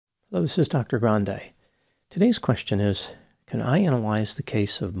Hello, this is Dr. Grande. Today's question is, can I analyze the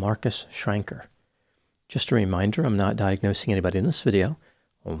case of Marcus Schrenker? Just a reminder, I'm not diagnosing anybody in this video,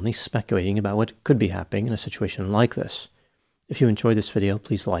 only speculating about what could be happening in a situation like this. If you enjoyed this video,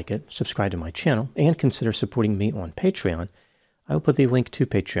 please like it, subscribe to my channel, and consider supporting me on Patreon. I will put the link to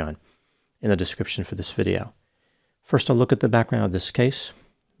Patreon in the description for this video. First, I'll look at the background of this case,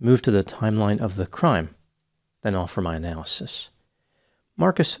 move to the timeline of the crime, then offer my analysis.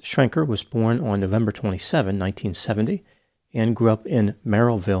 Marcus Schrenker was born on November 27, 1970, and grew up in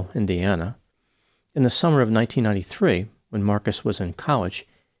Merrillville, Indiana. In the summer of 1993, when Marcus was in college,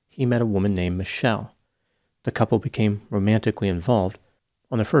 he met a woman named Michelle. The couple became romantically involved.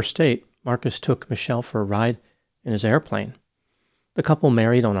 On the first date, Marcus took Michelle for a ride in his airplane. The couple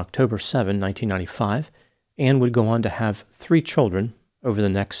married on October 7, 1995, and would go on to have 3 children over the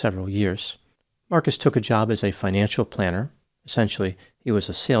next several years. Marcus took a job as a financial planner. Essentially, he was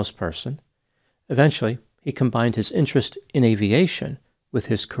a salesperson. Eventually, he combined his interest in aviation with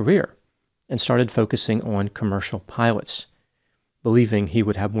his career and started focusing on commercial pilots, believing he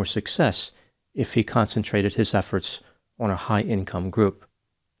would have more success if he concentrated his efforts on a high-income group.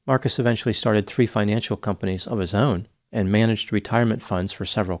 Marcus eventually started 3 financial companies of his own and managed retirement funds for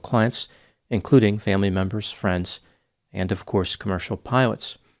several clients, including family members, friends, and of course, commercial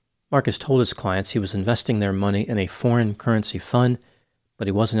pilots. Marcus told his clients he was investing their money in a foreign currency fund, but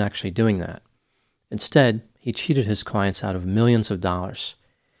he wasn't actually doing that. Instead, he cheated his clients out of millions of dollars.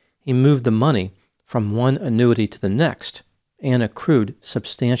 He moved the money from one annuity to the next and accrued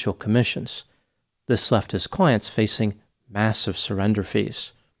substantial commissions. This left his clients facing massive surrender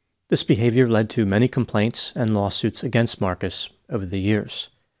fees. This behavior led to many complaints and lawsuits against Marcus over the years.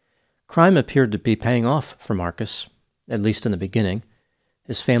 Crime appeared to be paying off for Marcus, at least in the beginning.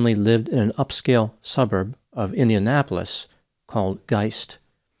 His family lived in an upscale suburb of Indianapolis called Geist.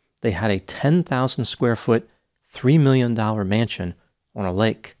 They had a 10,000 square foot, $3 million mansion on a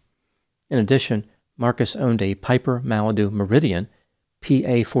lake. In addition, Marcus owned a Piper Malibu Meridian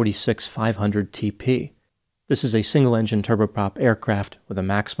PA 46500 TP. This is a single-engine turboprop aircraft with a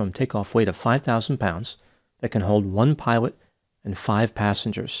maximum takeoff weight of 5,000 pounds that can hold 1 pilot and 5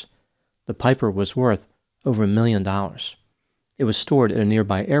 passengers. The Piper was worth over $1 million. It was stored at a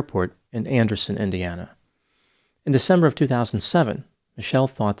nearby airport in Anderson, Indiana. In December of 2007, Michelle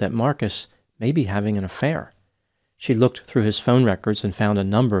thought that Marcus may be having an affair. She looked through his phone records and found a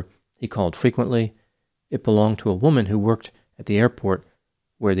number he called frequently. It belonged to a woman who worked at the airport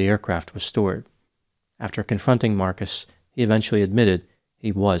where the aircraft was stored. After confronting Marcus, he eventually admitted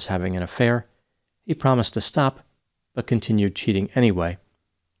he was having an affair. He promised to stop, but continued cheating anyway,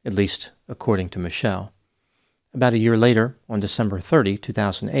 at least according to Michelle. About a year later, on December 30,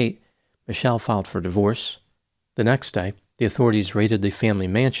 2008, Michelle filed for divorce. The next day, the authorities raided the family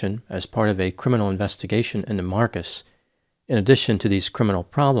mansion as part of a criminal investigation into Marcus. In addition to these criminal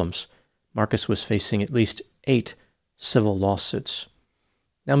problems, Marcus was facing at least 8 civil lawsuits.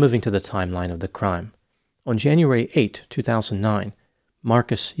 Now moving to the timeline of the crime. On January 8, 2009,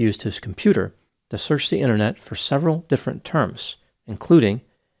 Marcus used his computer to search the internet for several different terms, including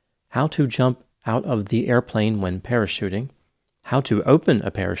how to jump out of the airplane when parachuting, how to open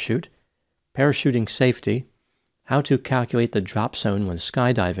a parachute, parachuting safety, how to calculate the drop zone when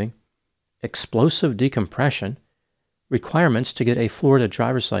skydiving, explosive decompression, requirements to get a Florida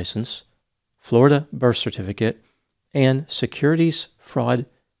driver's license, Florida birth certificate, and securities fraud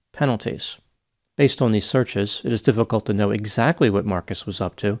penalties. Based on these searches, it is difficult to know exactly what Marcus was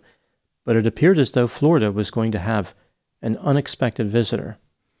up to, but it appeared as though Florida was going to have an unexpected visitor.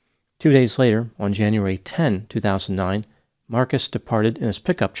 2 days later, on January 10, 2009, Marcus departed in his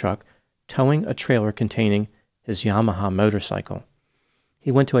pickup truck, towing a trailer containing his Yamaha motorcycle. He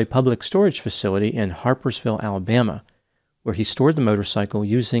went to a public storage facility in Harpersville, Alabama, where he stored the motorcycle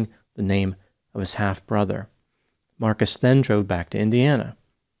using the name of his half-brother. Marcus then drove back to Indiana.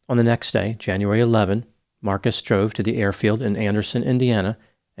 On the next day, January 11, Marcus drove to the airfield in Anderson, Indiana,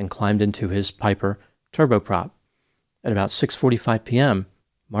 and climbed into his Piper turboprop. At about 6:45 p.m.,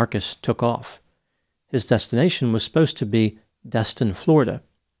 Marcus took off. His destination was supposed to be Destin, Florida,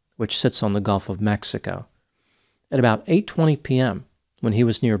 which sits on the Gulf of Mexico. At about 8:20 p.m., when he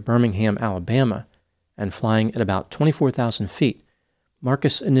was near Birmingham, Alabama, and flying at about 24,000 feet,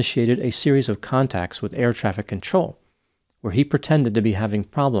 Marcus initiated a series of contacts with air traffic control, where he pretended to be having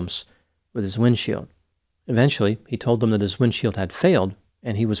problems with his windshield. Eventually, he told them that his windshield had failed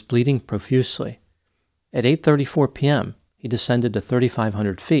and he was bleeding profusely. At 8:34 p.m., he descended to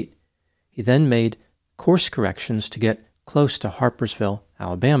 3,500 feet. He then made course corrections to get close to Harpersville,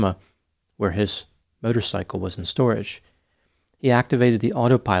 Alabama, where his motorcycle was in storage. He activated the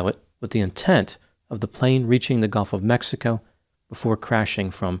autopilot with the intent of the plane reaching the Gulf of Mexico before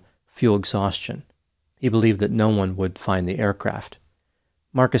crashing from fuel exhaustion. He believed that no one would find the aircraft.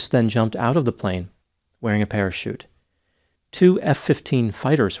 Marcus then jumped out of the plane wearing a parachute. 2 F-15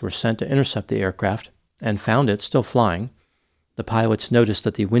 fighters were sent to intercept the aircraft and found it still flying. The pilots noticed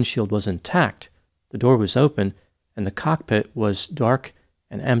that the windshield was intact, the door was open, and the cockpit was dark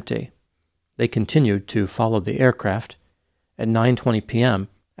and empty. They continued to follow the aircraft. At 9:20 p.m.,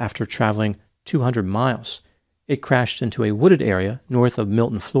 after traveling 200 miles, it crashed into a wooded area north of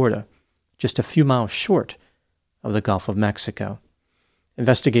Milton, Florida, just a few miles short of the Gulf of Mexico.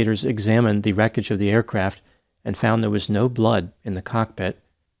 Investigators examined the wreckage of the aircraft and found there was no blood in the cockpit.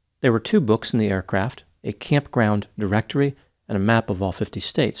 There were 2 books in the aircraft, a campground directory and a map of all 50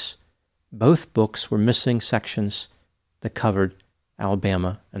 states. Both books were missing sections that covered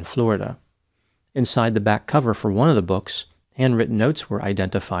Alabama and Florida. Inside the back cover for one of the books, handwritten notes were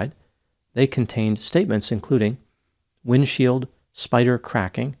identified. They contained statements including windshield, spider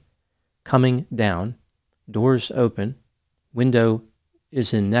cracking, coming down, doors open, window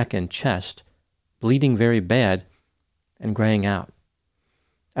is in neck and chest, bleeding very bad, and graying out.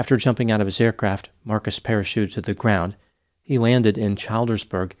 After jumping out of his aircraft, Marcus parachuted to the ground. He landed in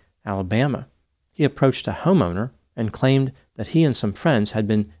Childersburg, Alabama. He approached a homeowner and claimed that he and some friends had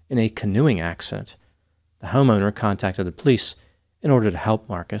been in a canoeing accident. The homeowner contacted the police in order to help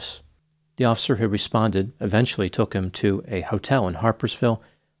Marcus. The officer who responded eventually took him to a hotel in Harpersville,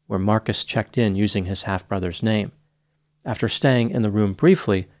 where Marcus checked in using his half-brother's name. After staying in the room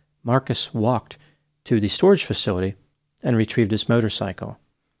briefly, Marcus walked to the storage facility and retrieved his motorcycle.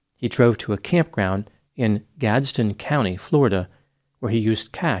 He drove to a campground in Gadsden County, Florida, where he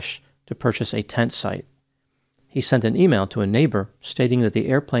used cash to purchase a tent site. He sent an email to a neighbor stating that the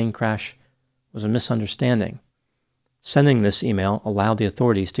airplane crash was a misunderstanding. Sending this email allowed the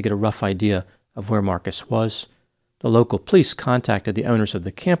authorities to get a rough idea of where Marcus was. The local police contacted the owners of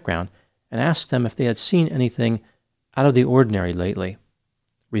the campground and asked them if they had seen anything out of the ordinary lately.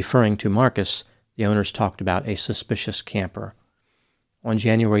 Referring to Marcus, the owners talked about a suspicious camper. On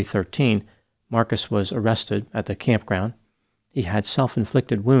January 13, Marcus was arrested at the campground. He had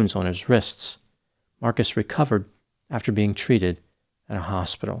self-inflicted wounds on his wrists. Marcus recovered after being treated at a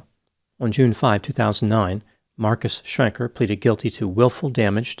hospital. On June 5, 2009, Marcus Schrenker pleaded guilty to willful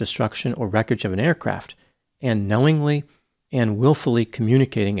damage, destruction, or wreckage of an aircraft, and knowingly and willfully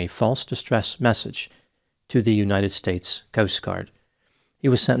communicating a false distress message to the United States Coast Guard. He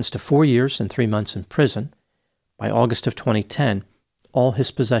was sentenced to 4 years and 3 months in prison. By August of 2010, all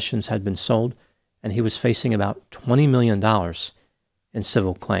his possessions had been sold, and he was facing about $20 million in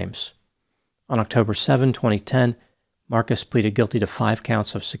civil claims. On October 7, 2010, Marcus pleaded guilty to 5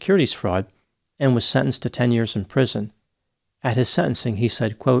 counts of securities fraud and was sentenced to 10 years in prison. At his sentencing, he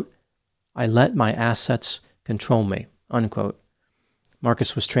said, quote, "I let my assets control me," unquote.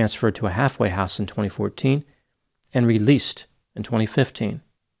 Marcus was transferred to a halfway house in 2014 and released in 2015.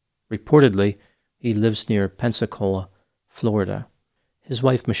 Reportedly, he lives near Pensacola, Florida. His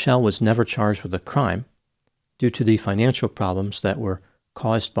wife, Michelle, was never charged with a crime due to the financial problems that were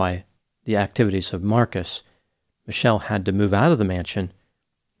caused by the activities of Marcus. Michelle had to move out of the mansion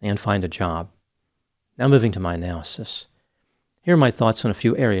and find a job. Now moving to my analysis. Here are my thoughts on a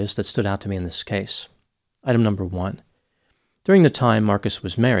few areas that stood out to me in this case. Item number 1. During the time Marcus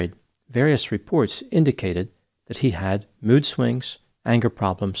was married, various reports indicated that he had mood swings, anger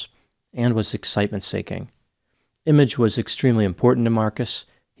problems, and was excitement-seeking. Image was extremely important to Marcus.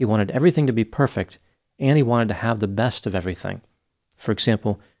 He wanted everything to be perfect, and he wanted to have the best of everything. For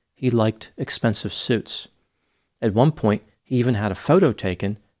example, he liked expensive suits. At one point, he even had a photo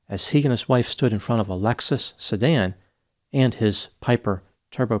taken as he and his wife stood in front of a Lexus sedan and his Piper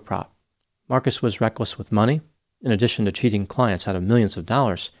turboprop. Marcus was reckless with money. In addition to cheating clients out of millions of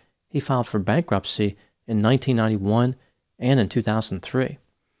dollars, he filed for bankruptcy in 1991 and in 2003.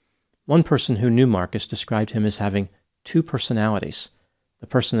 One person who knew Marcus described him as having 2 personalities, the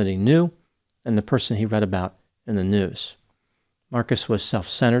person that he knew and the person he read about in the news. Marcus was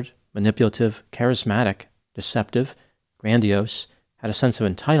self-centered, manipulative, charismatic, deceptive, grandiose, had a sense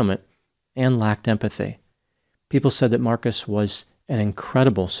of entitlement, and lacked empathy. People said that Marcus was an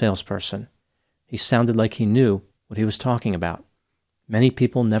incredible salesperson. He sounded like he knew what he was talking about. Many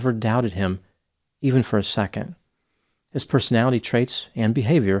people never doubted him, even for a second. His personality traits and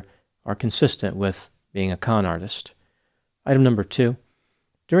behavior are consistent with being a con artist. Item number 2.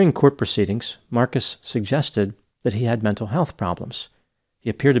 During court proceedings, Marcus suggested that he had mental health problems. He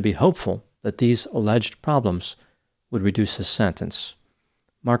appeared to be hopeful that these alleged problems would reduce his sentence.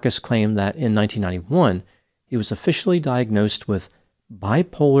 Marcus claimed that in 1991, he was officially diagnosed with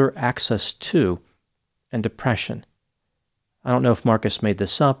bipolar access 2 and depression. I don't know if Marcus made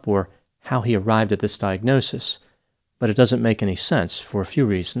this up or how he arrived at this diagnosis, but it doesn't make any sense for a few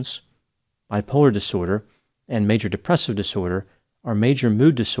reasons. Bipolar disorder and major depressive disorder are major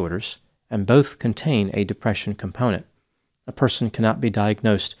mood disorders, and both contain a depression component. A person cannot be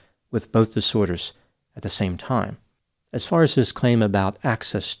diagnosed with both disorders at the same time. As far as his claim about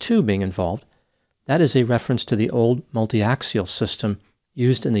access 2 being involved, that is a reference to the old multi-axial system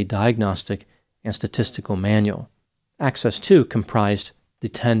used in the Diagnostic and Statistical Manual. Access 2 comprised the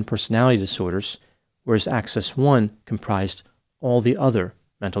 10 personality disorders, whereas Access 1 comprised all the other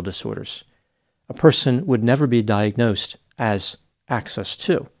mental disorders. A person would never be diagnosed as Access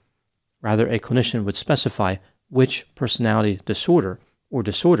 2. Rather, a clinician would specify which personality disorder or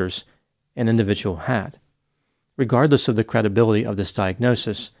disorders an individual had. Regardless of the credibility of this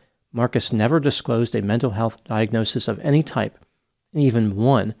diagnosis, Marcus never disclosed a mental health diagnosis of any type in even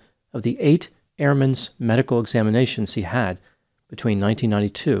one of the 8 airmen's medical examinations he had between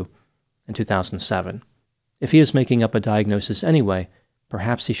 1992 and 2007. If he is making up a diagnosis anyway,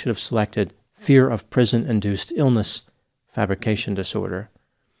 perhaps he should have selected fear of prison-induced illness, fabrication disorder.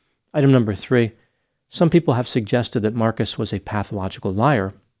 Item number 3. Some people have suggested that Marcus was a pathological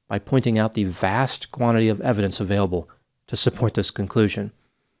liar by pointing out the vast quantity of evidence available to support this conclusion.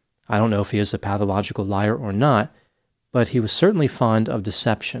 I don't know if he is a pathological liar or not, but he was certainly fond of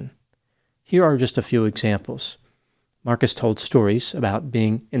deception. Here are just a few examples. Marcus told stories about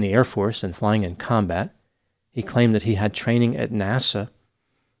being in the Air Force and flying in combat. He claimed that he had training at NASA.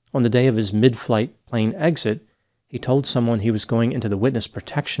 On the day of his mid-flight plane exit, he told someone he was going into the witness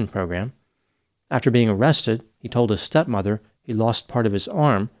protection program. After being arrested, he told his stepmother he lost part of his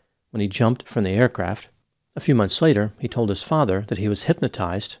arm when he jumped from the aircraft. A few months later, he told his father that he was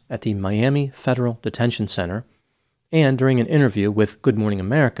hypnotized at the Miami Federal Detention Center, and during an interview with Good Morning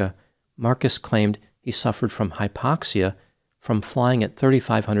America, Marcus claimed he suffered from hypoxia from flying at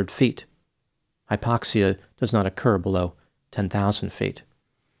 3,500 feet. Hypoxia does not occur below 10,000 feet.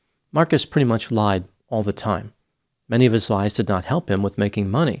 Marcus pretty much lied all the time. Many of his lies did not help him with making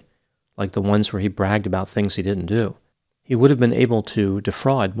money, like the ones where he bragged about things he didn't do. He would have been able to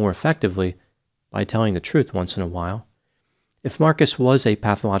defraud more effectively by telling the truth once in a while. If Marcus was a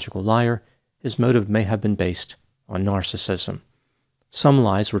pathological liar, his motive may have been based on narcissism. Some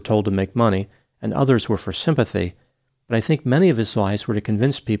lies were told to make money, and others were for sympathy, but I think many of his lies were to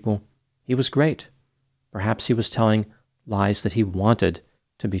convince people he was great. Perhaps he was telling lies that he wanted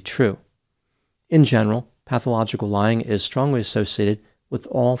to be true. In general, pathological lying is strongly associated with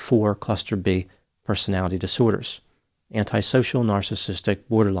all 4 cluster B personality disorders: antisocial, narcissistic,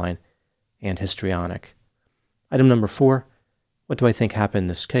 borderline, and histrionic. Item number 4. What do I think happened in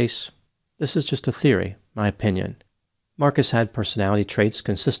this case? This is just a theory, my opinion. Marcus had personality traits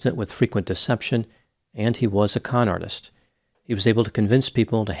consistent with frequent deception, and he was a con artist. He was able to convince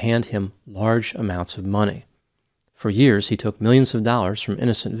people to hand him large amounts of money. For years, he took millions of dollars from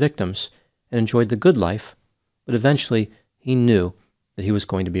innocent victims and enjoyed the good life, but eventually he knew that he was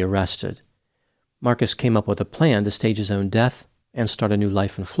going to be arrested. Marcus came up with a plan to stage his own death and start a new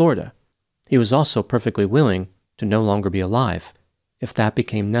life in Florida. He was also perfectly willing to no longer be alive, if that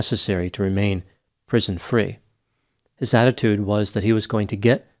became necessary to remain prison-free. His attitude was that he was going to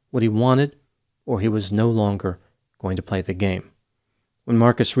get what he wanted, or he was no longer going to play the game. When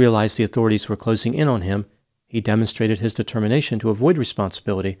Marcus realized the authorities were closing in on him, he demonstrated his determination to avoid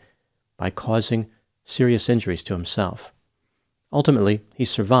responsibility by causing serious injuries to himself. Ultimately, he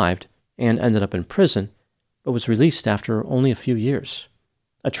survived and ended up in prison, but was released after only a few years.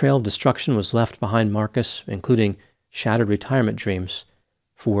 A trail of destruction was left behind Marcus, including shattered retirement dreams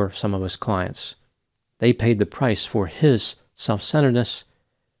for some of his clients. They paid the price for his self-centeredness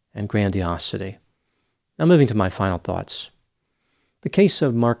and grandiosity. Now moving to my final thoughts. The case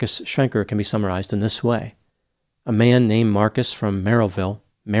of Marcus Schrenker can be summarized in this way. A man named Marcus from Merrillville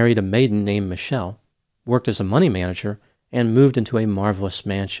married a maiden named Michelle, worked as a money manager, and moved into a marvelous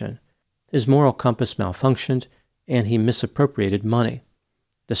mansion. His moral compass malfunctioned, and he misappropriated money.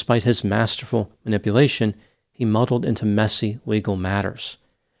 Despite his masterful manipulation, he muddled into messy legal matters.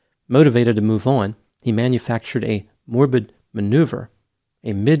 Motivated to move on, he manufactured a morbid maneuver,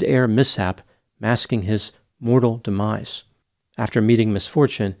 a mid-air mishap masking his mortal demise. After meeting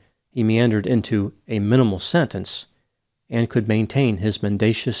misfortune, he meandered into a minimal sentence and could maintain his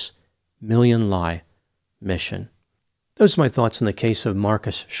mendacious million-lie mission. Those are my thoughts on the case of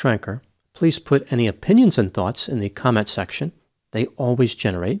Marcus Schrenker. Please put any opinions and thoughts in the comment section. They always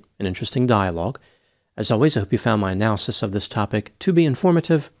generate an interesting dialogue. As always, I hope you found my analysis of this topic to be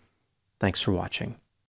informative. Thanks for watching.